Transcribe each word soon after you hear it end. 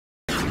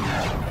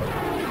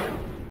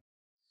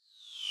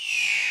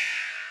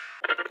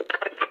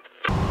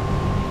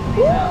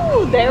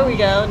Ooh, there we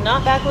go.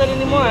 Not backlit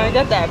anymore. I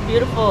got that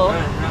beautiful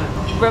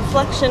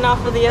reflection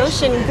off of the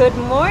ocean. Good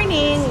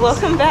morning.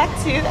 Welcome back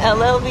to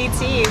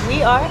LLVT.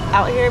 We are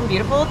out here in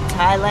beautiful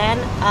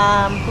Thailand,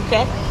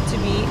 Phuket to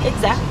be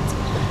exact.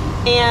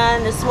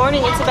 And this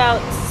morning it's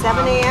about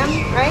 7 a.m.,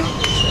 right?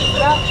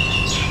 About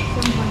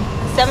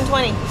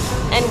 7:20.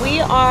 And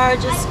we are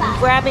just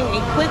grabbing a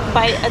quick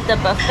bite at the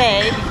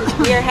buffet because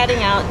we are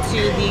heading out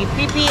to the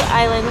Phi Phi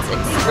Islands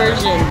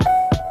excursion.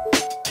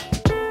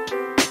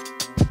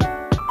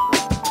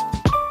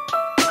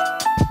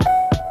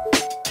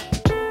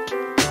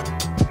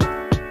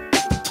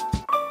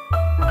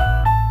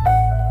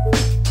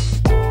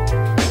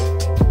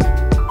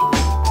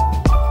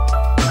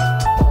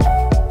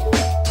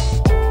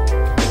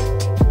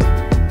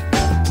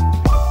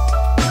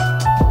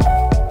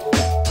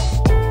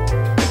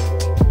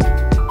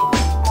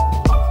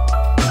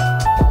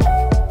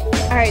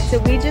 So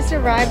we just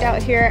arrived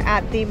out here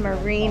at the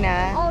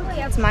marina.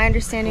 It's my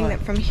understanding that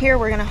from here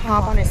we're gonna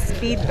hop on a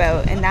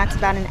speedboat, and that's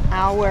about an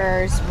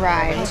hour's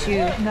ride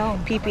to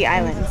Phi Phi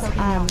Islands.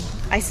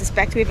 I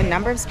suspect we have a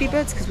number of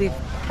speedboats because we have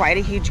quite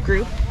a huge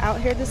group out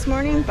here this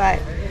morning, but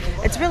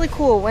it's really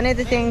cool. One of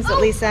the things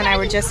that Lisa and I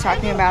were just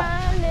talking about,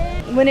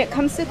 when it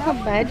comes to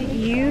Club Med,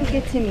 you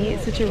get to meet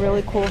such a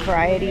really cool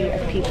variety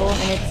of people,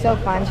 and it's so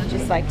fun to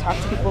just like talk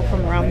to people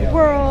from around the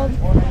world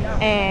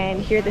and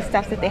hear the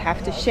stuff that they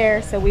have to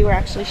share. So we were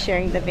actually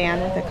sharing the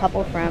van with a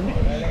couple from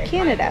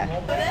Canada.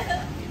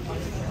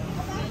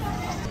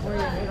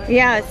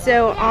 Yeah,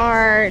 so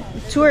our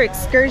tour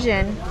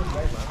excursion,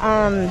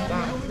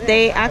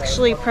 they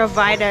actually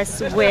provide us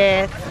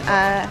with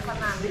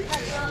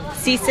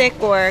seasick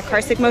or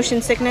car sick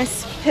motion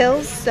sickness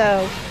pills.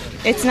 So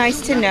it's nice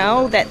to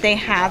know that they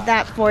have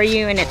that for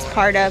you, and it's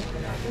part of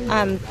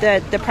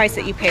the price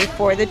that you pay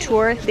for the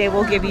tour. They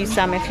will give you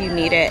some if you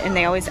need it, and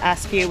they always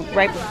ask you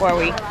right before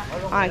we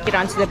get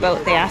onto the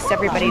boat. They asked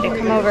everybody to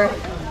come over,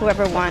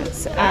 whoever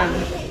wants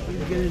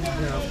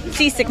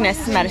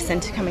seasickness medicine,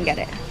 to come and get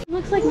it.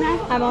 Looks like nice.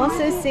 I'm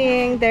also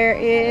seeing there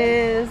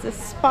is a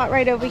spot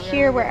right over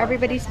here where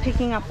everybody's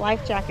picking up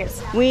life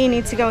jackets. We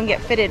need to go and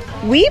get fitted.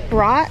 We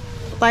brought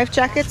life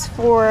jackets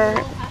for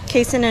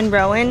Kason and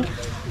Rowan.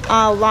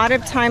 A lot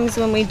of times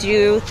when we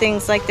do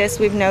things like this,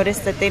 we've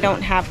noticed that they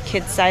don't have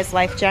kid-sized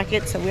life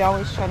jackets, so we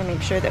always try to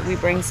make sure that we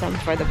bring some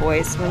for the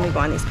boys when we go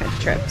on these kind of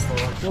trips.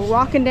 We're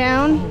walking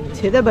down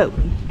to the boat.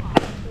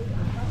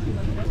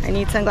 I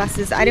need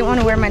sunglasses. I didn't want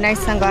to wear my nice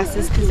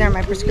sunglasses because they're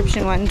my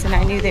prescription ones, and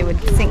I knew they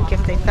would sink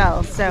if they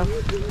fell. So,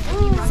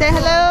 say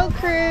hello,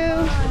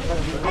 crew.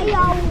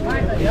 Hello.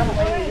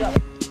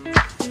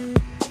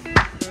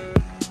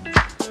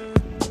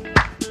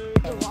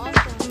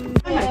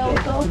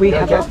 We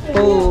have a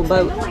full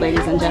boat,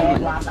 ladies and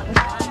gentlemen.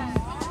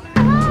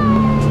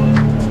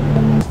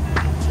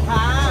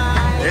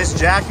 Hi. It's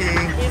Jackie.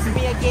 It's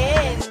me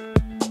again.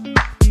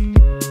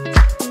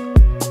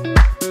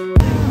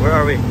 Where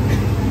are we?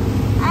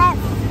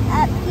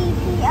 At Phi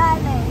Phi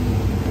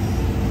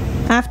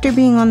Island. After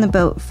being on the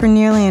boat for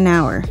nearly an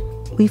hour,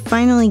 we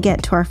finally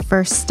get to our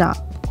first stop,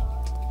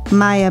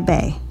 Maya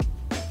Bay.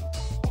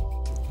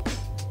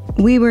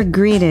 We were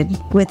greeted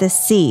with a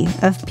sea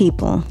of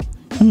people.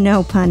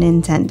 No pun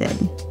intended.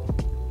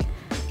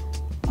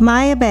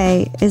 Maya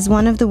Bay is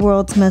one of the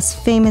world's most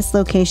famous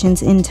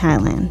locations in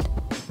Thailand.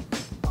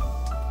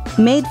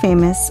 Made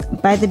famous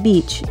by the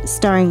beach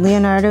starring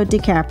Leonardo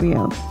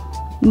DiCaprio,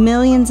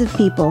 millions of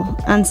people,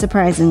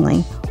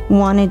 unsurprisingly,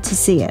 wanted to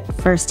see it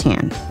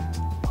firsthand.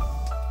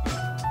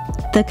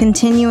 The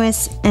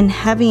continuous and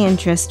heavy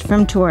interest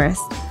from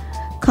tourists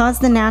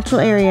caused the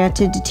natural area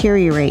to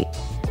deteriorate,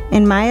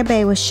 and Maya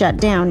Bay was shut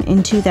down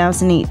in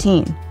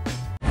 2018.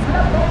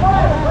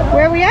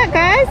 Where are we at,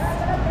 guys?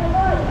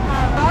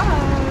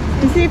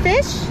 You see a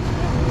fish?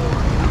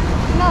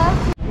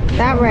 No.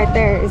 That right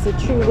there is a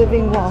true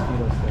living wall.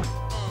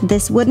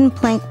 This wooden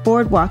plank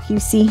boardwalk you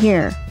see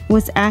here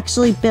was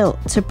actually built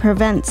to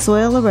prevent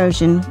soil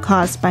erosion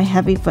caused by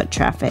heavy foot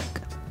traffic.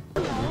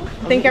 I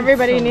think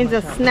everybody needs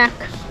a snack.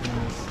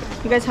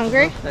 You guys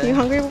hungry? You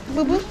hungry,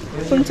 boo-boo?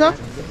 Punto?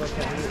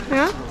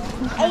 Yeah?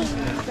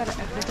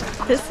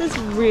 This is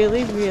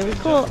really, really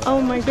cool.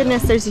 Oh my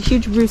goodness, there's a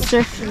huge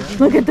rooster.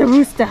 Look at the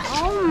rooster.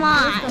 Oh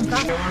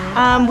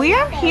my. We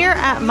are here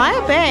at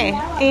Maya Bay,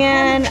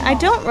 and I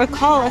don't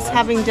recall us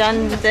having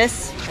done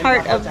this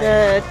part of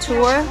the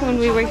tour when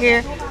we were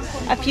here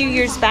a few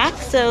years back.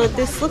 So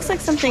this looks like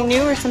something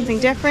new or something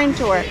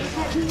different, or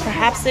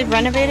perhaps they've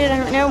renovated. I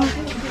don't know,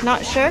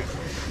 not sure.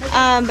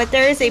 But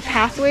there is a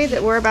pathway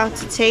that we're about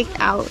to take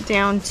out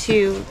down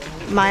to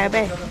Maya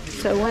Bay.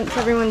 So once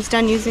everyone's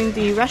done using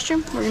the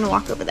restroom, we're gonna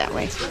walk over that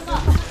way.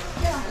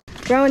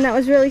 Rowan, that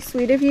was really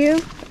sweet of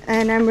you,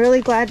 and I'm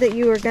really glad that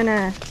you were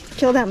gonna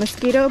kill that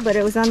mosquito, but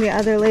it was on the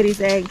other lady's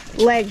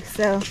leg,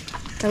 so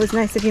that was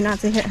nice of you not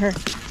to hit her.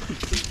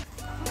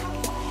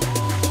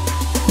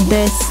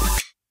 This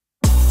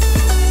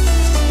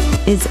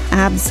is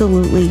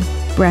absolutely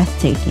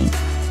breathtaking.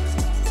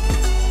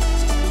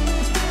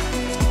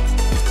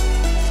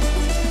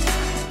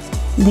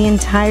 the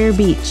entire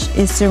beach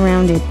is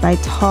surrounded by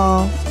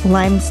tall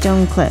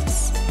limestone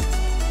cliffs.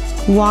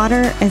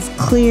 Water as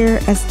clear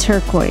as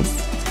turquoise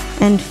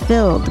and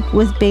filled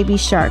with baby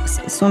sharks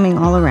swimming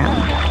all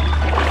around.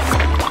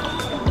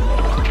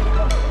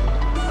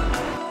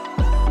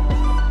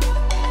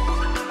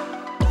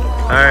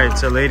 Alright,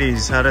 so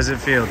ladies, how does it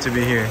feel to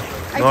be here?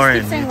 Lauren, I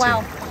just keep saying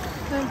wow.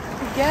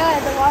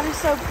 Good, the water's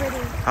so pretty.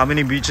 how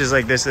many beaches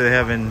like this do they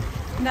have in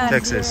None.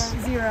 Texas?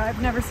 Zero.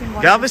 I've never seen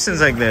one.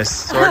 Galveston's like this,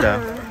 sorta.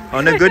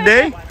 On a good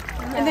day?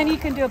 And then you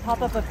can do a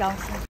pop-up of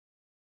Galveston.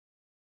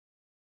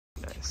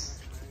 Nice.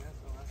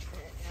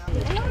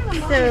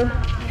 So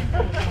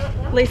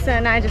Lisa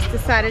and I just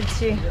decided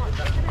to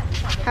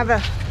have a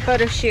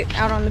photo shoot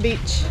out on the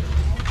beach,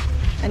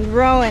 and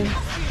Rowan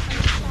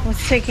was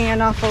taking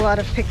an awful lot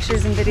of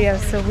pictures and videos,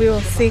 so we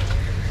will see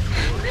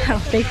how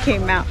they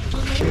came out.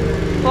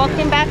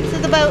 Walking back to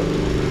the boat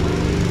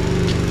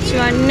to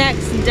our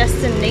next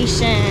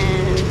destination.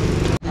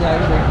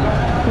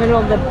 Middle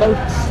of the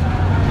boats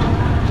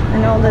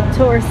and all the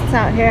tourists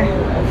out here.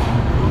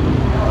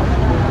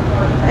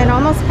 It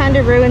almost kind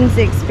of ruins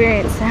the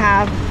experience to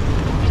have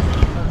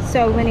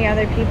so many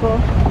other people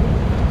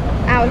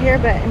out here,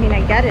 but I mean,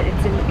 I get it.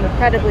 It's an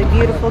incredibly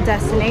beautiful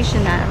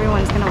destination that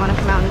everyone's going to want to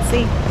come out and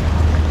see.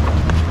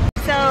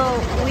 So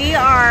we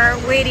are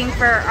waiting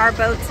for our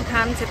boat to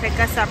come to pick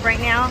us up right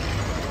now.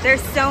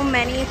 There's so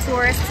many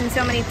tourists and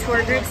so many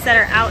tour groups that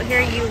are out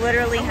here, you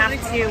literally have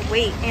to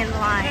wait in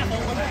line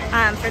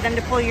for them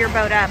to pull your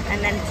boat up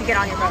and then to get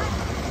on your boat.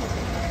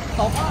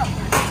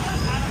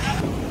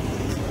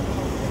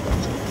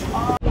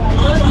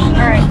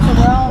 Alright, so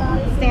we're all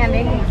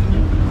standing.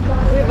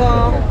 We've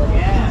all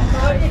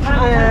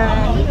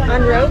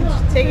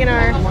unroped, taken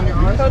our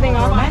clothing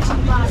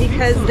off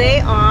because they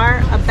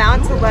are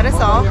about to let us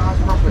all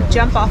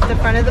jump off the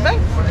front of the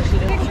boat.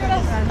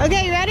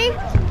 Okay, you ready?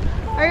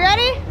 Are you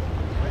ready?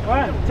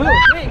 1, 2,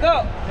 3,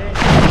 go!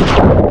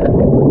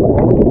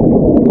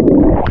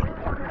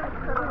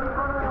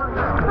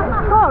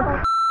 Oh,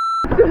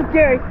 so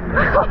scary. 1,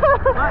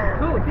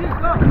 2, 3,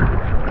 go!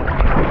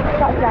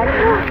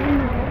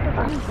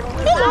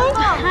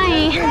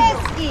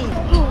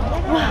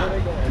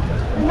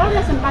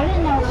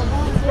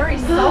 It's very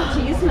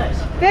salty, isn't it?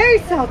 Very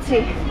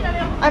salty.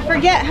 I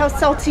forget how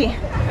salty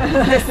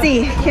the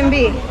sea can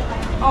be.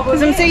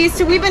 Because I'm so used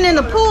to, we've been in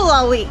the pool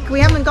all week.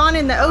 We haven't gone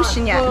in the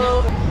ocean yet.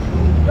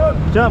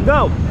 Jump,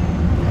 go!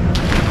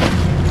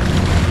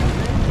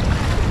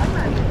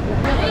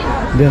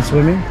 Done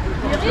swimming?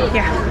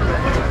 Yeah.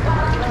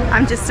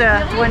 I'm just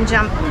a one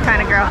jump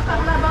kind of girl.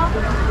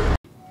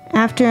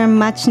 After a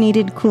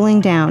much-needed cooling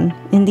down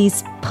in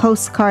these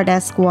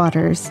postcard-esque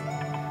waters,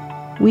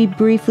 we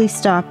briefly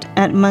stopped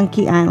at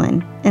Monkey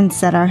Island and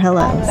said our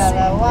hellos.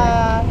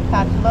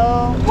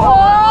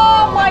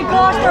 Oh my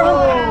gosh,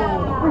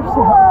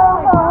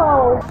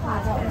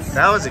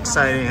 That was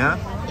exciting, huh?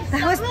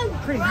 that was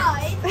pretty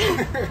nice.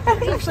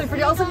 It's actually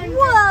pretty awesome.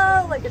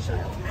 Whoa, like a show.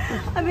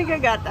 I think I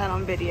got that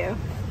on video.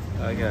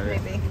 I got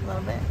it. Maybe a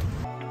little bit.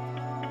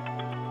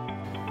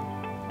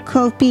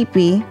 Cove Phi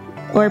Phi,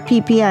 or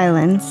Phi Phi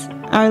Islands,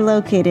 are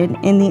located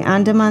in the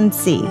Andaman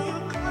Sea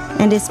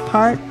and is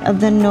part of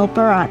the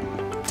Noparat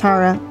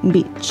Tara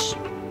Beach.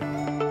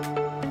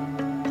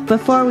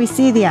 Before we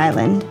see the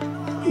island,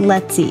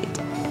 let's eat.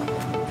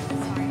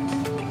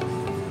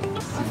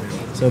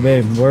 So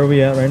babe, where are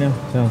we at right now?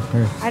 Tell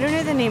her. I don't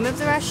know the name of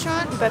the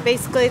restaurant, but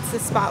basically it's the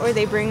spot where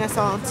they bring us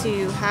all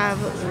to have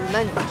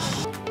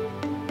lunch.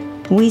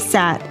 We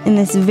sat in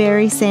this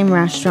very same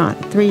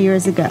restaurant 3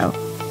 years ago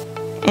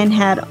and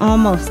had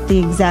almost the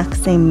exact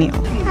same meal.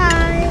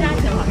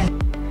 Hi.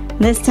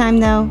 This time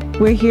though,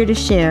 we're here to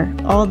share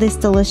all this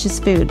delicious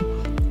food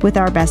with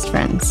our best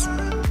friends.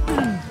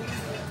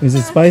 Is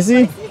it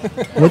spicy?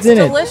 What's in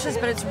it? Delicious,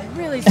 but it's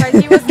really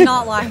spicy. He was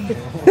not lying.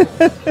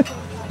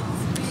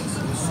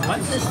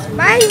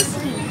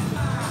 Spicy.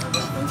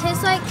 It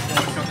tastes like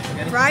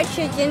fried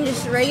chicken,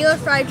 just regular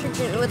fried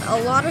chicken with a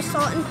lot of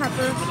salt and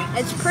pepper.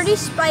 It's pretty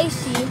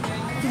spicy,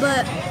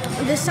 but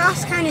the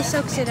sauce kind of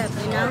soaks it up,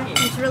 you know?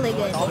 It's really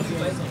good.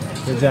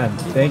 Good job.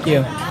 Thank you.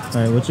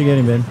 Alright, what you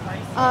getting, Ben?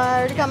 I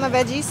already got my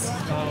veggies.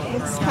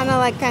 It's kind of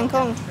like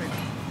kangkong.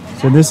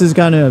 So this is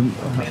kind of,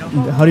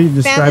 how do you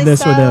describe Family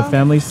this with style. a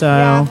family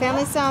style? Yeah,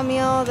 family style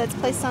meal that's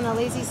placed on a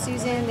Lazy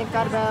Susan. They've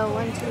got about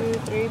 1, 2,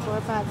 3,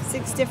 4, 5,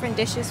 6 different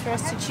dishes for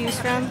us to choose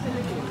from.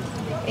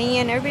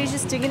 And everybody's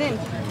just digging in.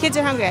 Kids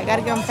are hungry. I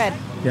gotta get them fed.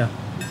 Yeah.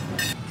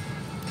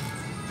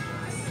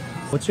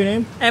 What's your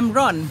name? I'm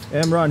Ron.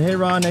 I'm Ron. Hey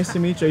Ron, nice to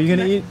meet you. Are you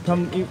gonna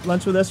come eat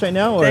lunch with us right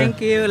now? Or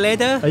Thank you.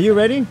 Later. are you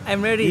ready? I'm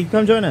You ready.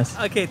 come join us.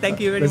 Okay, thank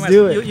you very Let's much.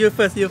 do it. You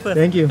first. You first.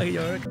 Thank you. Okay,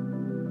 you're welcome.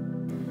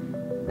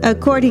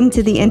 According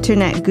to the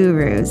internet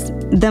gurus,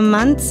 the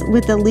months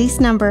with the least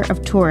number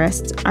of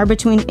tourists are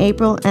between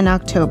April and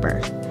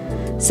October.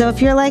 So if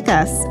you're like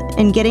us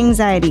and get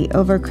anxiety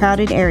over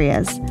crowded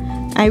areas,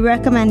 I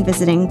recommend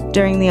visiting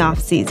during the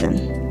off-season.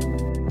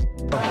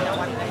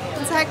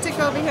 It's hectic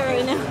over here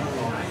right now.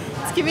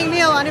 It's giving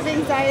me a lot of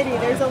anxiety.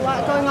 There's a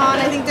lot going on.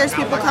 I think there's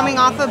people coming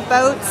off of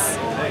boats.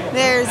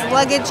 There's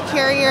luggage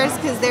carriers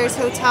because there's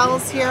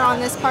hotels here on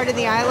this part of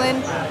the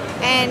island,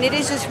 and it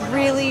is just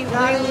really,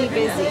 really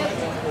busy.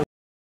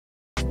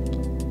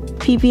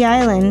 Phi Phi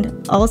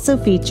Island also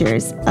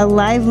features a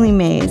lively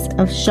maze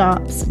of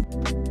shops,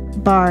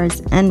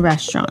 bars, and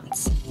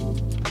restaurants.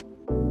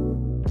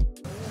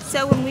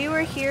 So when we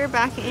were here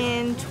back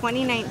in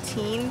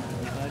 2019,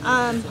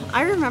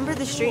 I remember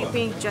the street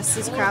being just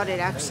as crowded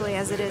actually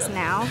as it is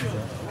now.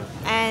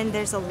 And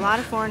there's a lot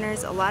of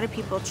foreigners, a lot of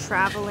people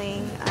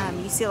traveling.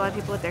 You see a lot of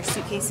people with their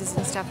suitcases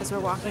and stuff as we're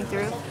walking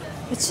through.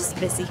 It's just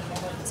busy.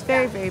 It's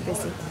very, very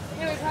busy.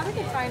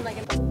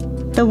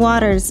 The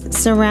waters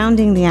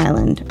surrounding the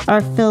island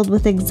are filled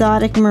with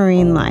exotic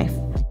marine life.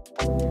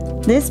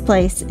 This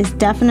place is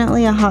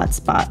definitely a hot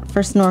spot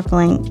for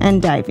snorkeling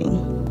and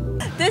diving.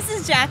 This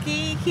is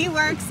Jackie. He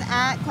works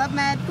at Club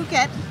Med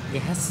Phuket.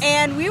 Yes.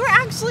 And we were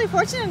actually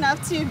fortunate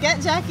enough to get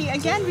Jackie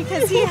again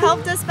because he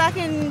helped us back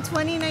in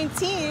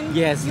 2019.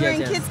 Yes, You were yes,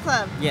 in yes. Kids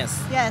Club.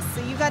 Yes. Yes,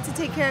 so you got to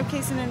take care of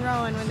Kason and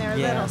Rowan when they were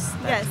little.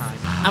 That time.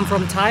 I'm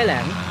from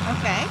Thailand,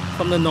 Okay.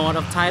 from the north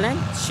of Thailand,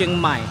 Chiang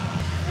Mai.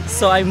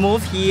 So I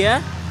moved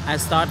here. I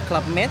start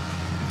Club Med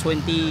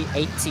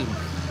 2018.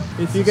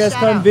 If you guys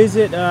Shout come out.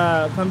 visit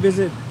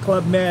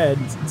Club Med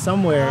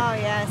somewhere, Oh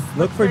yes.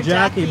 look for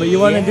Jackie. But you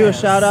want to do a Yes.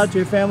 shout out to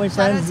your family, Shout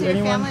out friends, to your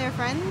anyone? family or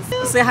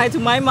friends. Say hi to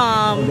my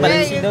mom, but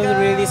There she you doesn't go.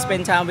 really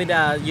spend time with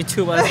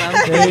YouTube or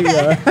something. There you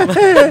go.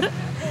 Say hi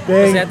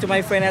Thanks, to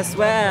my friend as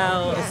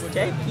well,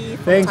 Jackie.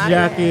 from thanks Thailand.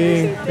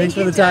 Jackie. Thanks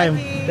for the time.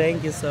 Jackie.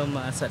 Thank you so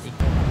much, Sadi.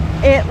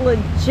 It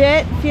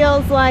legit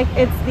feels like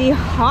it's the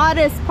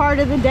hottest part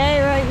of the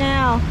day right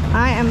now.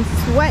 I am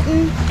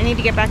sweating. I need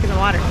to get back in the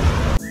water.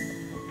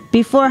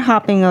 Before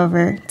hopping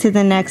over to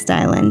the next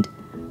island,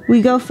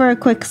 we go for a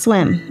quick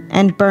swim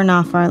and burn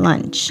off our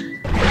lunch.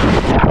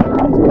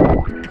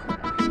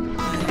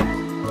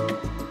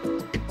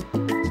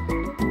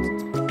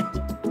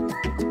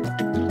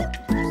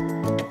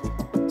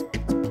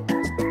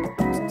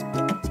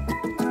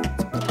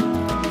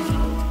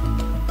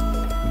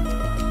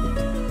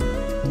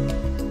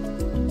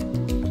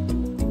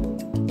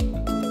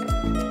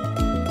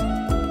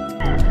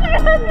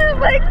 Your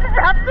legs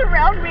wrapped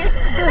around me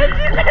and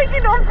she's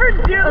hanging on for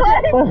dear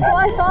life. Well,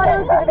 I thought it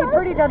was going to be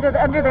pretty under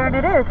there, and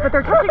it is, but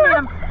they're touching me and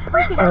I'm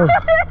freaking out.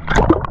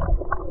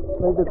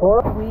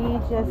 We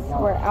just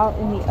were out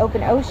in the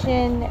open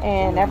ocean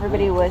and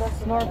everybody was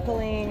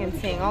snorkeling and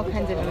seeing all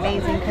kinds of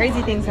amazing,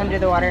 crazy things under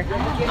the water.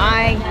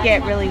 I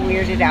get really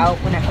weirded out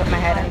when I put my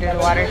head under the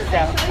water, so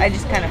I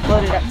just kind of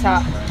floated up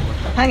top,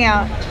 hung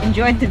out,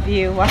 enjoyed the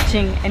view,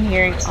 watching and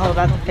hearing all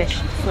about the fish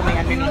swimming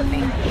underneath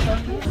me.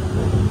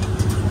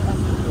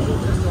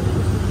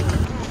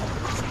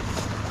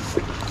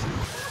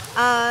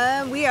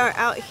 We are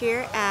out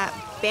here at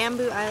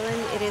Bamboo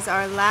Island. It is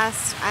our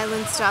last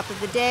island stop of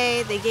the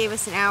day. They gave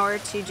us an hour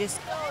to just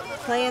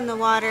play in the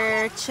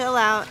water, chill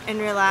out, and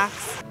relax.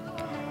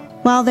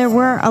 While there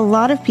were a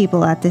lot of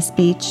people at this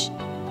beach,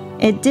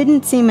 it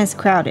didn't seem as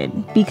crowded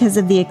because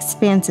of the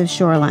expansive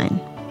shoreline.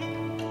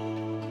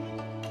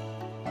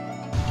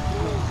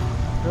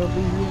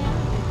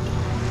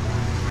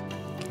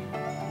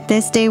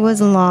 This day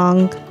was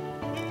long,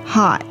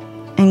 hot,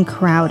 and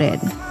crowded.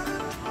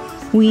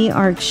 We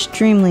are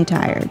extremely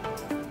tired.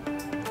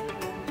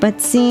 But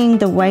seeing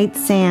the white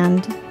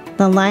sand,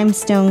 the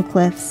limestone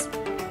cliffs,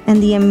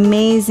 and the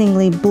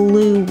amazingly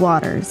blue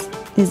waters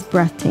is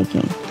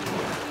breathtaking.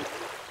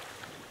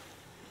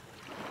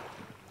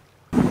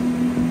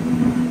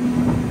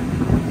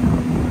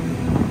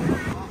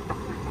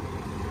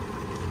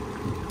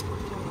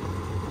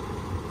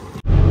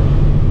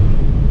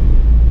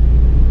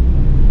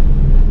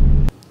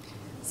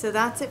 So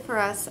that's it for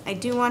us. I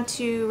do want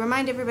to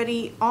remind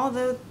everybody,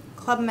 although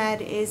Club Med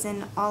is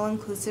an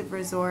all-inclusive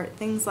resort,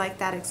 things like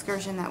that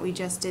excursion that we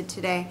just did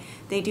today,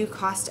 they do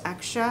cost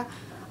extra.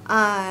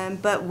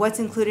 But what's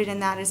included in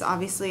that is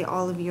obviously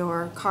all of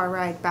your car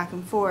ride back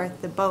and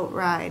forth, the boat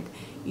ride,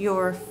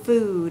 your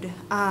food,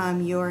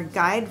 your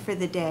guide for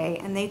the day,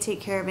 and they take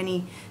care of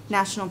any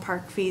national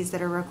park fees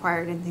that are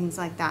required and things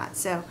like that.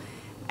 So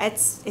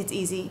it's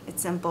easy,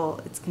 it's simple,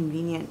 it's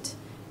convenient,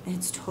 and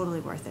it's totally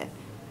worth it.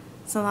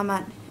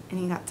 Salamat, and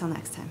you got till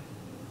next time.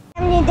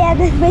 Your dad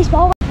with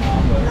baseball.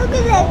 Look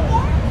at that.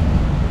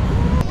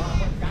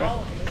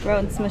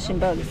 Rowan smushing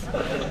bugs.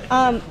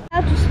 How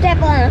to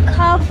step on a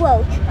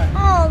cockroach.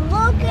 Oh,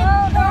 look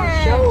at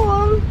that.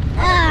 Show him.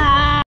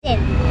 Ah.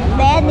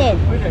 Land it.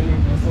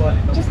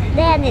 Just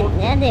land it.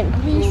 Land it.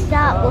 Please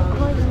stop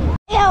recording.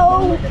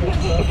 Yo.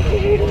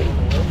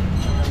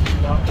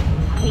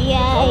 We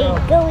are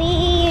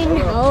going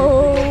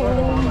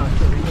home.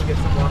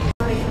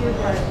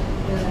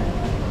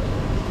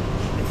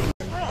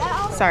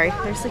 Sorry,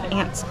 there's like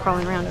ants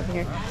crawling around over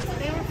here.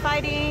 They were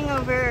fighting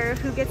over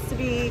who gets to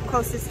be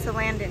closest to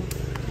Landon.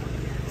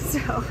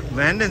 So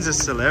Landon's a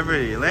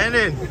celebrity.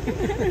 Landon,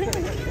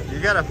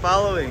 you got a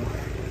following.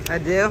 I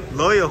do?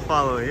 Loyal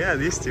following. Yeah,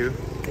 these two.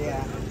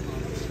 Yeah.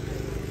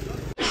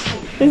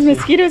 these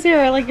mosquitoes here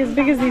are like as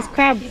big as these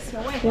crabs.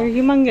 They're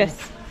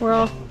humongous. We're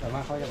all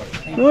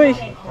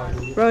Oi.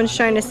 Rowan's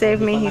trying to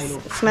save me.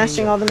 He's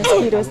smashing all the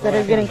mosquitoes that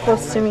are getting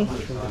close to me.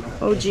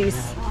 Oh, jeez.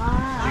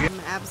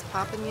 Abs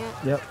popping yet?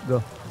 Yep,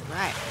 go.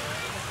 Right.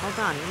 Hold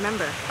on.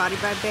 Remember, body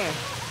by bear.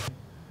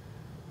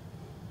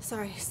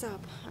 Sorry,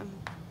 stop. I'm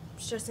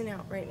stressing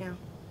out right now.